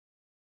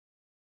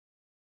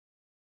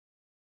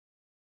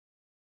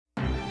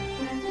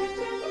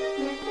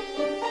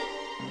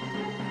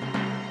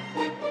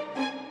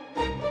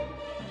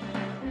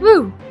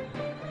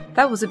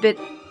That was a bit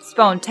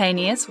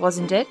spontaneous,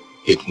 wasn't it?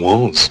 It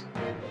was.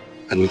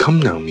 And come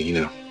now,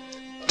 Mina.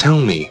 Tell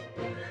me,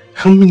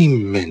 how many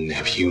men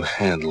have you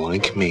had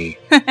like me?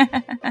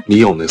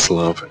 Be honest,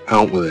 love.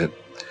 Out with it.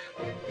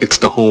 It's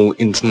the whole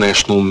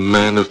international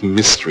man of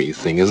mystery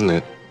thing, isn't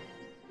it?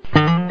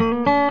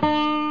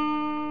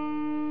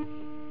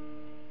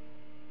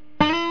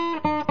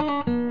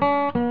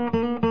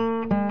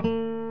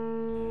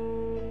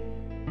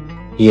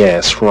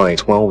 Yes,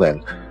 right. Well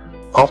then,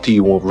 after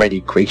you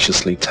already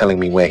graciously telling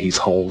me where he's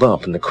holed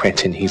up and the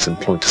cretin he's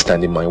employed to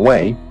stand in my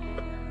way,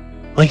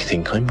 I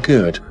think I'm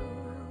good.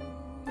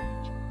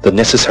 The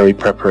necessary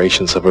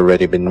preparations have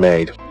already been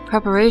made.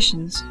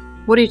 Preparations?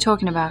 What are you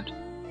talking about?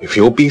 If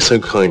you'll be so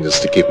kind as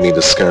to give me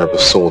the Scarab of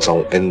Swords,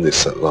 I'll end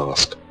this at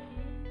last.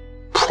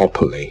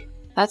 Properly.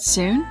 That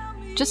soon?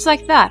 Just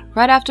like that,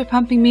 right after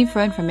pumping me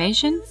for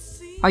information?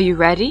 Are you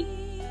ready?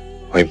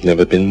 I've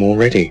never been more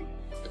ready.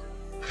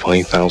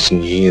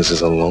 5,000 years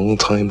is a long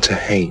time to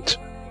hate.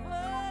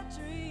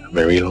 A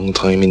very long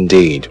time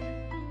indeed.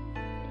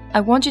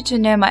 I want you to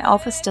know my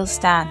offer still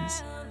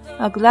stands.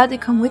 I'll gladly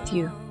come with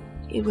you.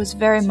 It was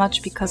very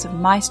much because of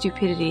my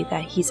stupidity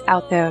that he's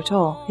out there at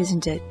all,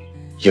 isn't it?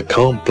 You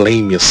can't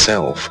blame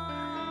yourself.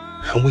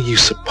 How were you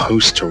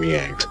supposed to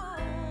react?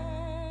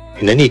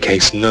 In any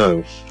case,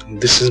 no.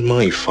 This is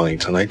my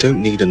fight, and I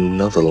don't need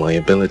another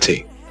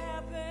liability.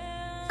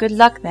 Good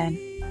luck then.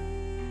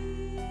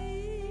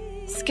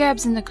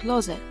 Scarab's in the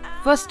closet.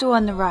 First door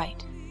on the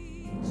right.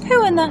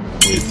 Who in the...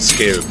 Where's the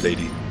Scarab,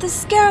 lady? The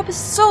Scarab of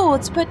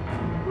Swords, but...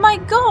 My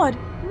God!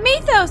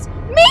 Methos!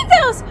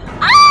 Methos!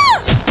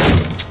 Ah!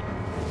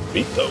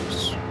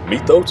 Methos?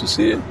 Methos is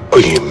here? Oh,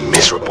 you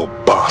miserable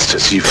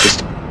bastards, you've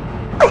just...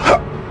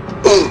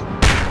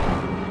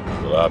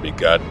 Well, I'll be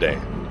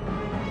goddamned.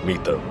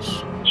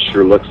 Methos.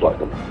 Sure looks like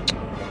him.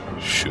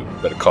 Shoot,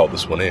 better call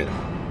this one in.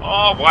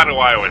 Oh, why do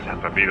I always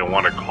have to be the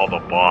one to call the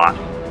boss?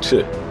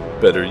 Tch,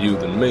 better you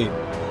than me.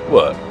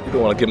 What, you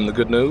don't want to give him the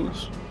good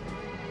news?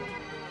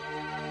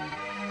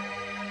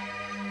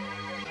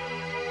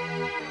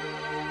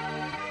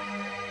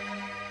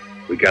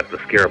 We got the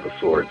Scarab of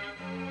Swords.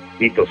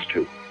 Methos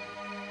too.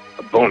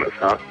 A bonus,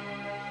 huh?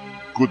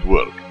 Good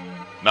work.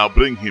 Now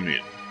bring him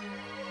in.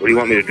 What do you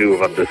want me to do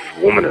about this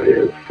woman of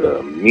his?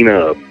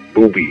 Mina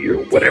Abadi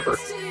or whatever.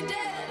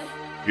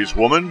 His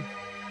woman?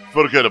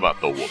 Forget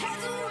about the woman.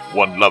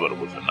 One lover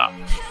was enough.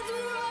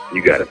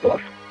 You got it,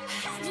 boss.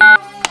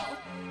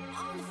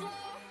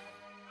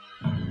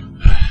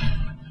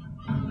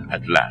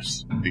 At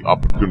last, the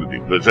opportunity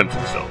presents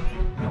itself.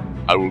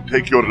 I will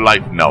take your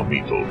life now,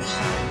 Methos.